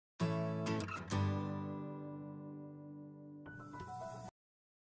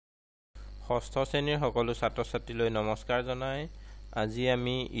ষষ্ঠ শ্ৰেণীৰ সকলো ছাত্ৰ ছাত্ৰীলৈ নমস্কাৰ জনাই আজি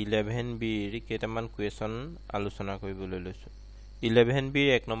আমি 11B ৰ কেইটামান কুৱেশ্যন আলোচনা কৰিবলৈ লৈছো 11B ৰ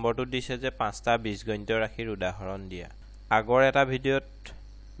 1 নম্বৰটো দিছে যে পাঁচটা বীজগণিত ৰাশিৰ উদাহৰণ দিয়া আগৰ এটা ভিডিঅত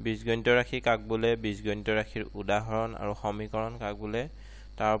বীজগণিত ৰাশি কাক বোলে বীজগণিত ৰাশিৰ উদাহৰণ আৰু সমীকৰণ কাক বোলে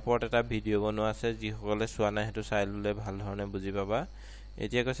তাৰ ওপৰত এটা ভিডিঅ বনোৱা আছে যি সকলে চোৱা নাই হেতু চাই ললে ভাল ধৰণে বুজি পাবা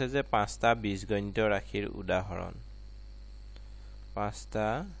এতিয়া কৈছে যে পাঁচটা বীজগণিত ৰাশিৰ উদাহৰণ পাঁচটা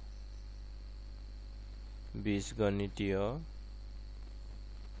বীজগণিতীয়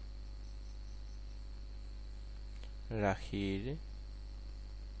ৰাশিৰ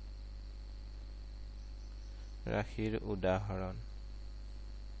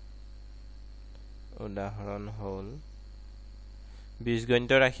উদাহৰণ হল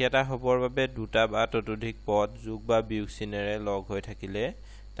বীজগণিত ৰাশি এটা হবৰ বাবে দুটা বা ততোধিক পদ যোগ বা বিয়োগ চিহ্নেৰে লগ হৈ থাকিলে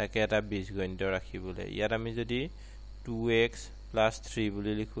তাকে এটা বীজগণিত ৰাশি বোলে ইয়াত আমি যদি 2x + 3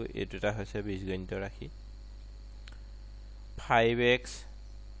 বুলি লিখো এটো এটা হৈছে বীজগণিত ৰাশি 5x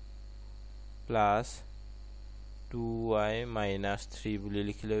 + 2y - 3 বুলি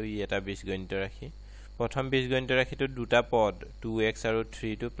লিখিলেও ই এটা বীজগণিত ৰাশি প্ৰথম বীজগণিত ৰাশিটো দুটা পদ 2x আৰু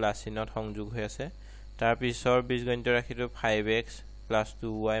 3 টো প্লাস চিহ্নত সংযোগ হৈ আছে তাৰ পিছৰ বীজগণিত ৰাশিটো 5x +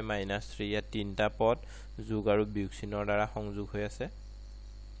 2y - 3 ইয়াত তিনটা পদ যোগ আৰু বিয়োগ চিহ্নৰ দ্বাৰা সংযোগ হৈ আছে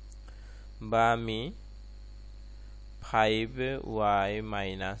বা আমি 5y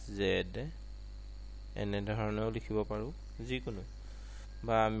 - z এনে ধৰণেও লিখিব পাৰো যিকোনো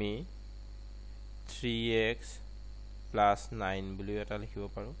বা আমি 3x + 9 বুলি এটা লিখিব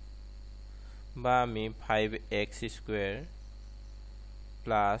পাৰো বা আমি 5x² +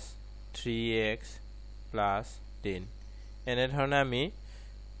 3x + 10 এনে ধৰণে আমি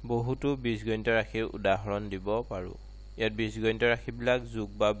বহুতো বীজগণিত ৰাশিৰ উদাহৰণ দিব পাৰো ইয়াত বীজগণিত ৰাশিবিলাক যোগ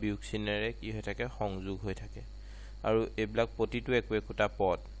বা বিয়োগ চিহ্নেৰে কি হৈ থাকে সংযোগ হৈ থাকে আৰু এইবিলাক প্ৰতিটো একোটা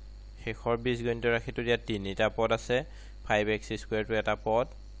পদ শেষৰ বীজগণিত ৰাশিটো ইয়াত তিনিটা পদ আছে 5x² টো এটা পদ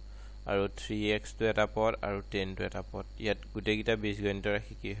আৰু 3x টো এটা পদ আৰু 10 টো এটা পদ ইয়াত গুটেকিটা বীজগণিত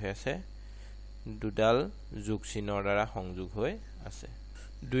ৰাশি কি হৈ আছে দুডাল যোগ চিহ্নৰ দ্বাৰা সংযোগ হৈ আছে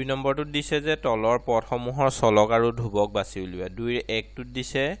 2 নম্বৰটো দিছে যে তলৰ পদসমূহৰ চলক আৰু ধ্ৰুৱক বাছি উলিওৱা 2 ৰ 1 টোত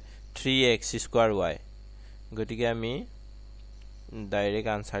দিছে 3x² গতিকে আমি ডাইৰেক্ট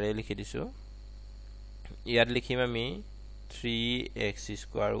আনসাৰে লিখি দিছো ইয়াত লিখিম আমি 3x²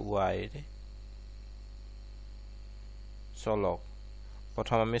 ৰ চলক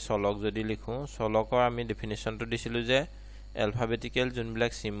প্ৰথম আমি চলক যদি লিখো চলকৰ আমি ডেফিনিশনটো দিছিলো যে এলফাবেটিক্যাল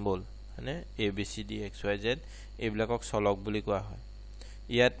যোনবিলাক সিম্বল মানে a b c d x y z এইবিলাকক চলক বুলি কোৱা হয়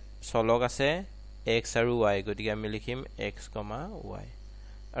ইয়াত চলক আছে x আৰু y গতিকে আমি লিখিম x, y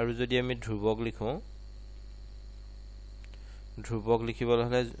আৰু যদি আমি ধ্ৰুৱক লিখো ধ্ৰুৱক লিখিবলৈ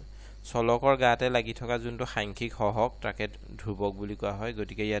হলে চলকৰ গাতে লাগি থকা যোনটো সাংখ্যিক সহগ তাকে ধ্ৰুৱক বুলি কোৱা হয়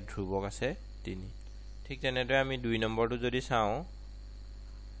গতিকে ইয়াত ধ্ৰুৱক আছে 3 ঠিক তেনেদৰে আমি 2 নম্বৰটো যদি চাও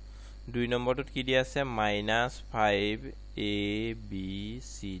 2 নম্বৰটোত কি দিয়া আছে -5ab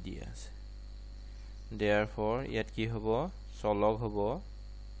c দিয়া আছে therefore ইয়াত কি হ'ব চলক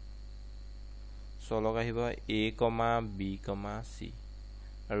আহিব a, b, c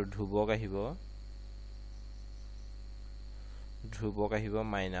আৰু ধ্ৰুৱক আহিব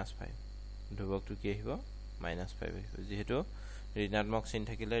 -5 ধ্ৰুৱকটো কি আহিব -5 আহিব যেহেতু ঋণাত্মক চিহ্ন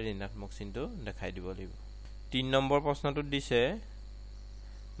থাকিলে ঋণাত্মক চিহ্নটো দেখাই দিব লাগিব 3 নম্বৰ প্ৰশ্নটোত দিছে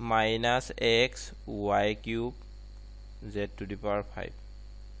 -xy³ z⁵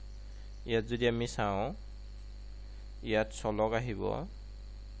 ইয়াত যদি আমি চাও ইয়াত চলক আহিব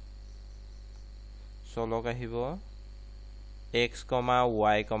x,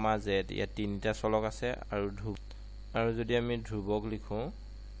 y, z ইয়াত তিনিটা চলক আছে আৰু যদি আমি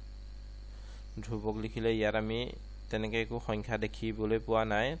ধ্ৰুৱক লিখিলে ইয়াত আমি তেনেকে একো সংখ্যা দেখিবলৈ পোৱা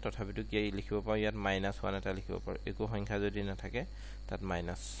নাই তথাপিতো কি লিখিব পাৰো ইয়াত -1 এটা লিখিব পাৰো একো সংখ্যা যদি নাথাকে তাত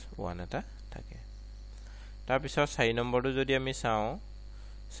 -1 এটা থাকে তাৰ পিছত 4 নম্বৰটো যদি আমি চাও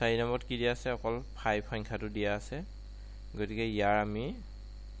 4 নম্বৰত কি দিয়া আছে অকল 5 সংখ্যাটো দিয়া আছে গতিকে ইয়াৰ আমি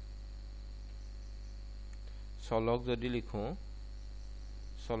চলক যদি লিখো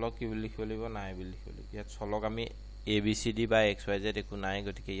চলক কি বুলি লিখিব লাগিব নাই বুলি লিখিব লাগিব ইয়াত চলক আমি a b c d বা x y z একো নাই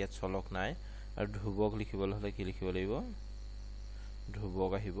গতিকে ইয়াত চলক নাই আৰু ধ্ৰুৱক লিখিবলৈ হলে কি লিখিব লাগিব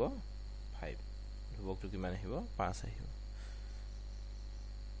ধ্ৰুৱক আহিব 5 ধ্ৰুৱকটো কিমান আহিব 5 আহিব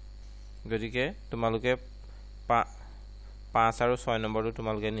গতিকে তোমালোকে 5 আৰু 6 নম্বৰটো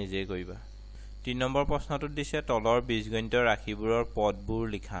তোমালোকে নিজেই কৰিবা 3 নম্বৰ প্ৰশ্নটোত দিছে তলৰ বীজগণিত ৰাশিবোৰৰ পদবোৰ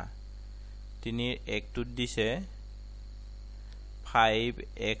লিখা 3 ৰ 1 টোত দিছে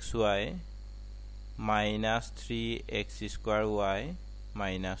 5xy - 3x² y -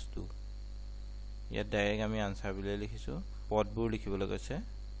 2 ইয়াত ডাইৰেক্ট আমি আনসাৰ বুলি লিখিছো পদবোৰ লিখিবলৈ কৈছে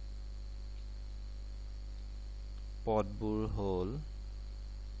পদবোৰ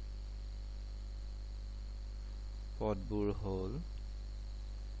হ'ল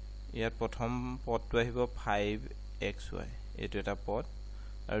ইয়াত প্ৰথম পদটো আহিব 5xy এটো এটা পদ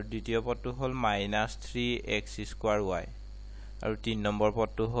আৰু দ্বিতীয় পদটো হ'ল -3x² y আৰু 3 নম্বৰ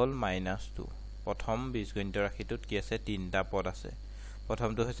পদটো হ'ল -2 প্ৰথম বীজগণিত ৰাশিটোত কি আছে তিনটা পদ আছে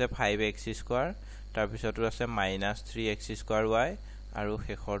প্ৰথমটো হৈছে 5x² তাৰ পিছৰটো আছে -3x² y আৰু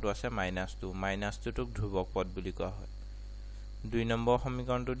শেষৰটো আছে -2 -2 টোক ধ্ৰুৱক পদ বুলি কোৱা হয় 2 নম্বৰ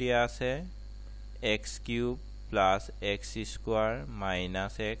সমীকৰণটো দিয়া আছে x³ plus x²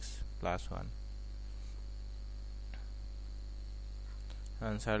 minus x plus 1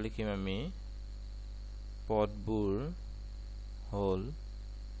 answer लिखिम আমি পদবোৰ হ'ল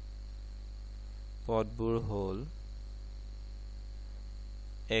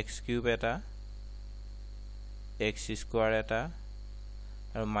x³ এটা x² এটা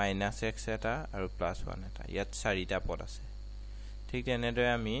আৰু -x এটা আৰু +1 এটা ইয়াত চাৰিটা পদ আছে ঠিক তেনেদৰে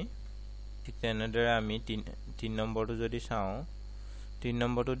আমি 3 নম্বৰটো যদি চাও 3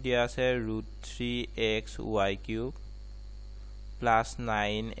 নম্বৰটো দিয়া আছে √3xy³ plus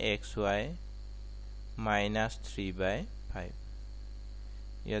 9xy minus 3/5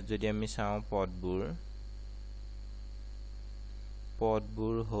 ইয়াত যদি আমি চাও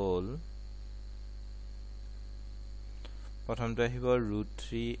পদবোৰ হ'ল প্ৰথমটো আহিব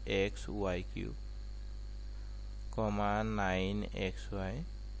 √3xy³ 9xy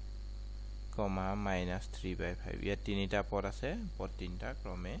 -3/5 ইয়াত তিনিটা পদ আছে পদ তিনটা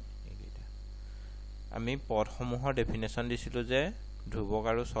ক্ৰমে একেইটা আমি পদসমূহৰ ডেফিনেশন দিছিলো যে ধ্ৰুৱক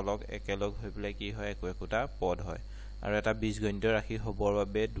আৰু চলক একেলগ হৈ পেলাই কি হয় একোটা পদ হয় আৰু এটা বীজগণিত ৰাশি হ'বৰ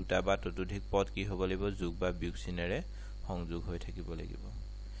বাবে দুটা বা ততোধিক পদ কি হ'ব লাগিব যোগ বা বিয়োগ চিনেৰে সংযোগ হৈ থাকিব লাগিব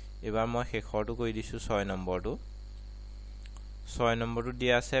এবাৰ মই শেষৰটো কৈ দিছো 6 নম্বৰটো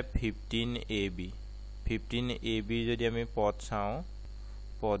দিয়া আছে 15ab 15ab যদি আমি পদ চাও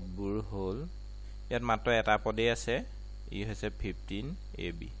পদবোৰ হ'ল ইয়াত মাত্ৰ এটা পদে আছে ই হৈছে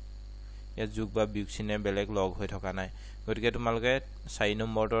 15ab ইয়াত যোগ বা বিয়োগ চিনে বেলেগ লগ হৈ থকা নাই গতিকে তোমালোকে 4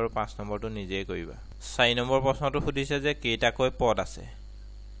 নম্বৰটো আৰু 5 নম্বৰটো নিজেই কৰিবা 4 নম্বৰ প্ৰশ্নটো সুধিছে যে কেইটাকৈ পদ আছে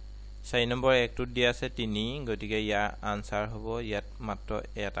 4 নম্বৰ একটোত দিয়া আছে 3 গতিকে ইয়াৰ আনসাৰ হ'ব ইয়াত মাত্ৰ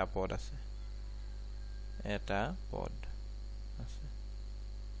এটা পদ আছে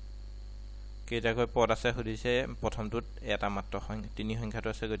কেইটাকৈ পদ আছে সুধিছে প্ৰথমটোত এটা মাত্ৰ সংখ্যা 3 সংখ্যাটো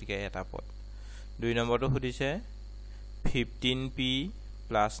আছে গতিকে এটা পদ 2 নম্বৰটো সুধিছে 15p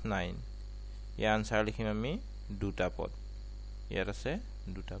plus 9 ইয়াৰ আনসাৰ লিখিম আমি দুটা পদ ইয়াত আছে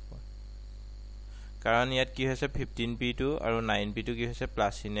দুটা পদ কাৰণ ইয়াত কি হৈছে 15p টো আৰু 9p টো কি হৈছে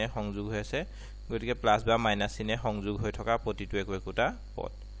প্লাস চিনে সংযোগ হৈ আছে গতিকে প্লাস বা মাইনাস চিনে সংযোগ হৈ থকা প্ৰতিটো একোটা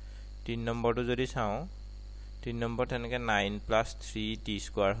পদ 3 নম্বৰটো যদি চাও 3 নম্বৰ তেনেকে 9 plus 3t²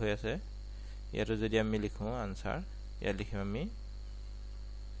 হৈ আছে ইয়াতো যদি আমি লিখো আনসাৰ ইয়াত লিখিম আমি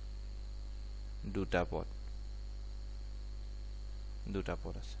দুটা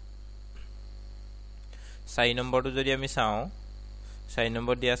পদ আছে 4 নম্বৰটো যদি আমি চাও 4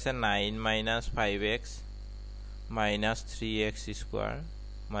 নম্বৰ দিয়া আছে 9 minus 5x minus 3x²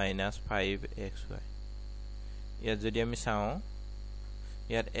 minus 5xy ইয়াত যদি আমি চাও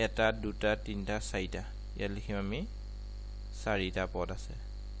ইয়াত এটা দুটা তিনটা চাৰিটা ইয়াত লিখিম আমি চাৰিটা পদ আছে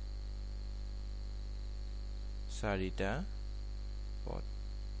চাৰিটা পদ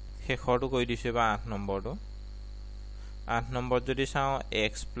শেষৰটো কৈ দিছে বা 8 নম্বৰটো 8 নম্বৰ যদি চাও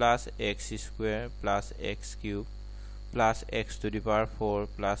x plus x² plus x³ plus x to the power 4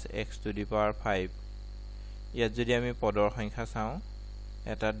 plus x to the power 5 ইয়াত যদি আমি পদৰ সংখ্যা চাও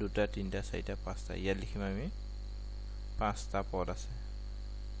এটা দুটা তিনটা চাৰিটা পাঁচটা ইয়াত লিখিম আমি পাঁচটা পদ আছে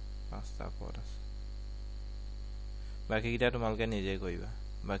বাকি কিটা তোমালোকে নিজে কৰিবা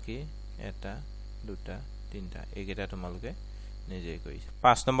বাকি এটা দুটা তিনটা এইকেইটা তোমালোকে নিজে কৰিছা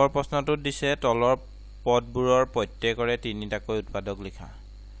 5 নম্বৰ প্ৰশ্নটোত দিছে তলৰ পদবোৰৰ প্ৰত্যেকৰে তিনিটাকৈ উৎপাদক লিখা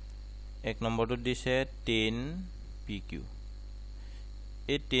 1 নম্বৰটোত দিছে 10pq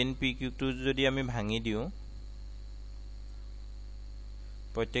এই 10pq টো যদি আমি ভাঙি দিও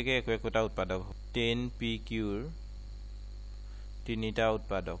প্ৰত্যেকৰে একোটা উৎপাদক 10pq ৰ তিনিটা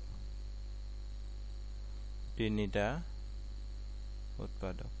উৎপাদক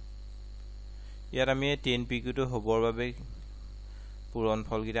ইয়াত আমি 10pq টো হবৰ বাবে পূৰণ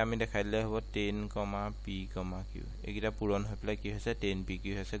ফলগিটা আমি দেখাই দিলে হ'ব 10, p, q এইগিটা পূৰণ হৈ পেলাই কি হৈছে 10pq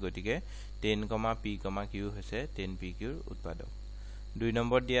হৈছে গতিকে 10, p, q হৈছে 10pq ৰ উৎপাদক 2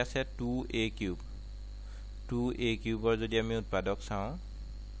 নম্বৰ দি আছে 2a³ 2a³ ৰ যদি আমি উৎপাদক চাও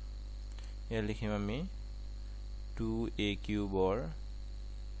ইয়াত লিখিম আমি 2a³ ৰ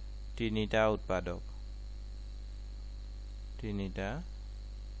তিনিটা উৎপাদক 4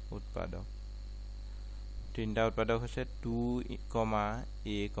 তিনিটা উৎপাদক হৈছে 2, a,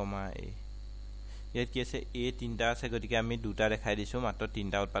 a ইয়াত কি আছে a তিনিটা আছে গতিকে আমি দুটা দেখাই দিছো মাত্ৰ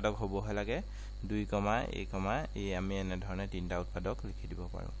তিনিটা উৎপাদক হ'বহে লাগে 2, a, আমি এনে ধৰণে তিনিটা উৎপাদক লিখি দিব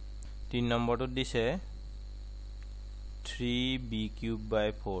পাৰো 3 নম্বৰটোত দিছে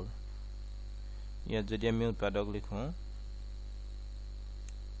 3b³/4 ইয়াত যদি আমি উৎপাদক লিখো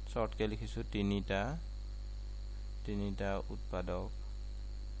শৰ্টকে লিখিছো তিনিটা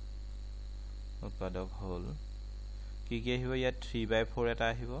উৎপাদক হল কি আহিব ইয়াত 3/4 এটা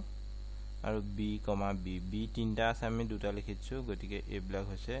আহিব আৰু b, b তিনিটা আছে আমি দুটা লিখিছো গতিকে এইবিলাক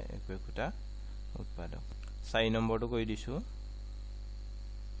হৈছে একোটা উৎপাদক 4 নম্বৰটো কৈ দিছো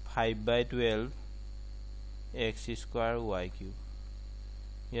 5/12 x² y³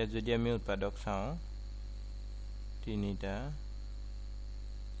 ইয়াত যদি আমি উৎপাদক চাও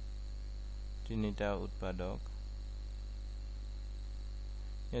তিনিটা উৎপাদক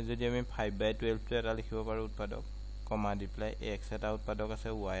ইয়াত যদি আমি 5/12 টো এটা লিখিব পাৰো উৎপাদক কমা দি প্লাই x এটা উৎপাদক আছে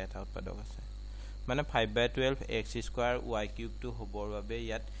y এটা উৎপাদক আছে মানে 5/12 x² y³ টো হবৰ বাবে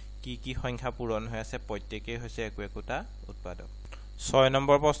ইয়াত কি সংখ্যা পূৰণ হৈ আছে প্ৰত্যেকই হৈছে একোটা উৎপাদক 6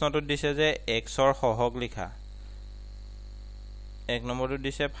 নম্বৰ প্ৰশ্নটোত দিছে যে x ৰ সহগ লিখা 1 নম্বৰটো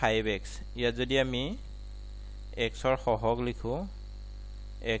দিছে 5x ইয়াত যদি আমি x ৰ সহগ লিখো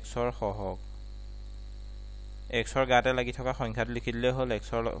x ৰ সহগ x ৰ গাতে লাগি থকা সংখ্যাটো লিখি দিলে হল x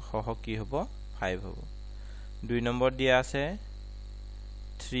ৰ সহগ কি হ'ব 5 হ'ব 2 নম্বৰ দিয়া আছে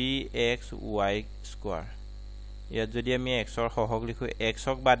 3xy² ইয়াত যদি আমি x ৰ সহগ লিখো x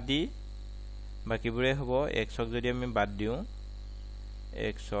ক বাদ দি বাকিবোৰে হ'ব x ক যদি আমি বাদ দিও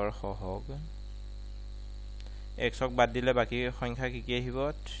x ৰ সহগ x ক বাদ দিলে বাকি সংখ্যা কি আহিব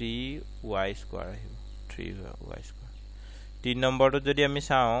 3y² আহিব 3y² 3 নম্বৰটো যদি আমি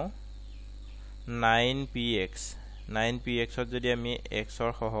চাও 9px ত যদি আমি x ৰ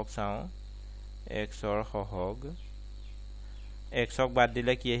সহগ চাও x ৰ সহগ x ক বাদ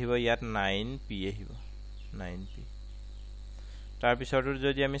দিলে কি আহিব ইয়াত 9p আহিব 9p তাৰ পিছৰটো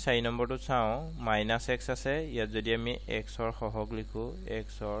যদি আমি 4 নম্বৰটো চাও -x আছে ইয়াত যদি আমি x ৰ সহগ লিখো x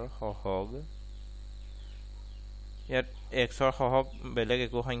ৰ সহগ ইয়াত x ৰ সহগ বেলেগ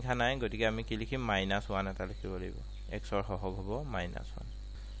একো সংখ্যা নাই গতিকে আমি কি লিখিম -1 এটা লিখিব লাগিব x ৰ সহগ হ'ব -1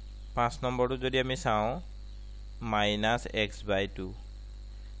 5 নম্বৰটো যদি আমি চাও -x/2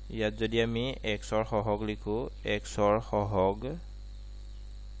 ইয়াত যদি আমি x ৰ সহগ লিখো x ৰ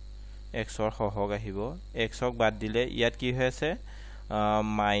সহগ আহিব x ক বাদ দিলে ইয়াত কি হৈ আছে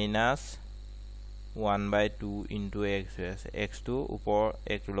 -1/2 * x হৈ আছে x টো ওপৰ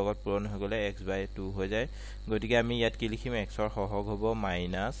x ৰ লগত পূৰণ হৈ গলে x/2 হৈ যায় গতিকে আমি ইয়াত কি লিখিম x ৰ সহগ হ'ব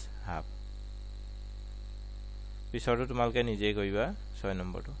 -1/2 পিছৰটো তোমালকে নিজেই কৰিবা 6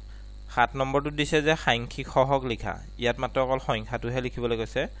 নম্বৰটো 7 নম্বৰটো দিছে যে সাংখ্যিক সহগ লিখা ইয়াত মাত্ৰ অকল সংখ্যাটোহে লিখিবলৈ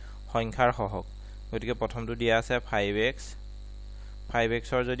কৈছে সংখ্যাৰ সহগ গতিকে প্ৰথমটো দিয়া আছে 5x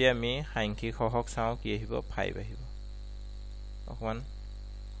ৰ যদি আমি সাংখ্যিক সহগ চাও কি আহিব 5 আহিব অকমান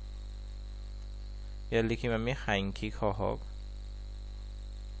ইয়াত লিখিম আমি সাংখ্যিক সহগ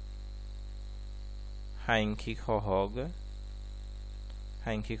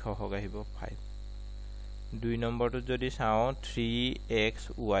আহিব 5 2 নম্বৰটো যদি চাও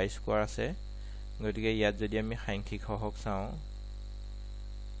 3xy² আছে গতিকে ইয়াত যদি আমি সাংখ্যিক সহগ চাও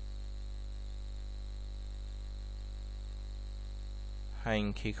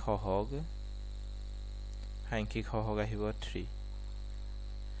সাংখ্যিক সহগ আহিব 3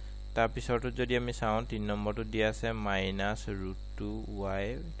 তাৰ পিছৰটো যদি আমি চাও 3 নম্বৰটো দিয়া আছে -√2y⁵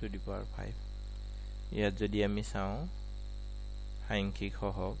 ইয়াত যদি আমি চাও সাংখ্যিক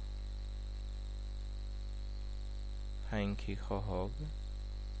সহগ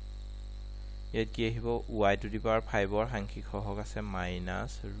ইয়াত কি আহিব y⁵ ৰ সাংখ্যিক সহগ আছে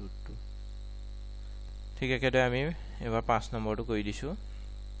 -√2 ঠিক একেদৰে আমি এবাৰ 5 নম্বৰটো কৰি দিছো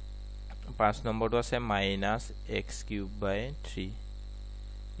 5 নম্বৰটো আছে -x³/3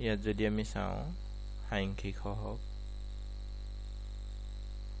 ইয়াত যদি আমি চাও সাংখ্যিক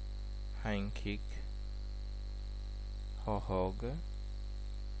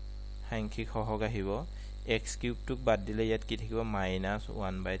সহগ আহিব x³ টোক বাদ দিলে ইয়াত কি থাকিব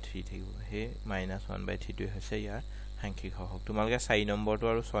 -1/3 থাকিব হে -1/3 টো হৈছে ইয়াৰ সাংখ্যিক সহগ তোমালকে 4 নম্বৰটো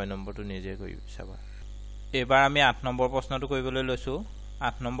আৰু 6 নম্বৰটো নিজে কৰি চাবা এবাৰ আমি 8 নম্বৰ প্ৰশ্নটো কৰিবলৈ লৈছো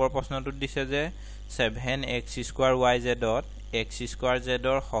 8 নম্বৰ প্ৰশ্নটোত দিছে যে 7x² yz x² z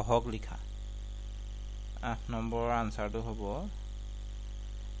ৰ সহগ লিখা 8 নম্বৰ আনসাৰটো হ'ব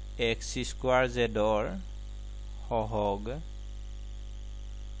x² z ৰ সহগ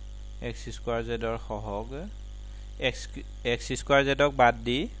x² z ৰ সহগ x² z ক বাদ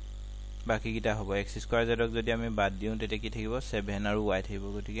দি বাকি কিটা হ'ব x² z ক যদি আমি বাদ দিও তেতে কি থাকিব 7 আৰু y থাকিব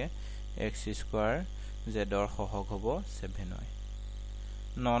গতিকে x² জেডৰ সহগ হ'ব 7 হয়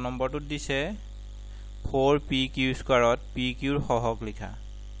 9 নম্বৰটোত দিছে 4pq স্কয়াৰত pq ৰ সহগ লিখা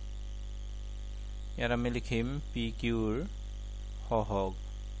ইয়াত আমি লিখিম pq ৰ সহগ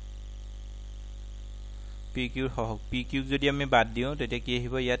pq ৰ সহগ pq ক যদি আমি বাদ দিও তেতিয়া কি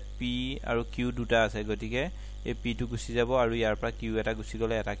আহিব ইয়াত p আৰু q দুটা আছে গতিকে এই p টো গুছি যাব আৰু ইয়াৰ পৰা q এটা গুছি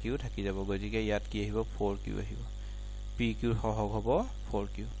গলে এটা q থাকি যাব গতিকে ইয়াত কি আহিব 4q আহিব pq ৰ সহগ হ'ব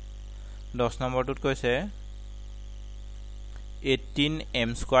 4q 10 নম্বৰটোত কৈছে 18m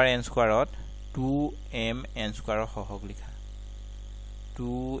square n স্কয়াৰত 2m n স্কয়াৰৰ সহগ লিখা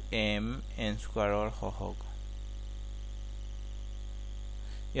 2m n স্কয়াৰৰ সহগ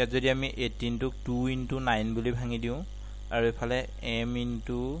ইয়াত যদি আমি 18 টোক 2 * 9 বুলি ভাঙি দিও আৰু এফালে m *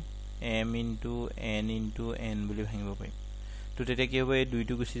 n বুলি ভাঙিব পাৰিম তো তেতিয়া কি হ'ব এই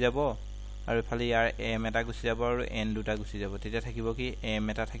দুইটো গুছি যাব আৰু এফালে ইয়াৰ m এটা গুছি যাব আৰু n দুটা গুছি যাব তেতিয়া থাকিব কি m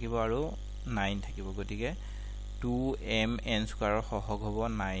এটা থাকিব আৰু 9 থাকিব গতিকে 2m n স্কয়াৰৰ সহগ হ'ব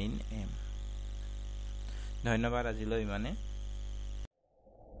 9m ধন্যবাদ আজিলৈ ইমানে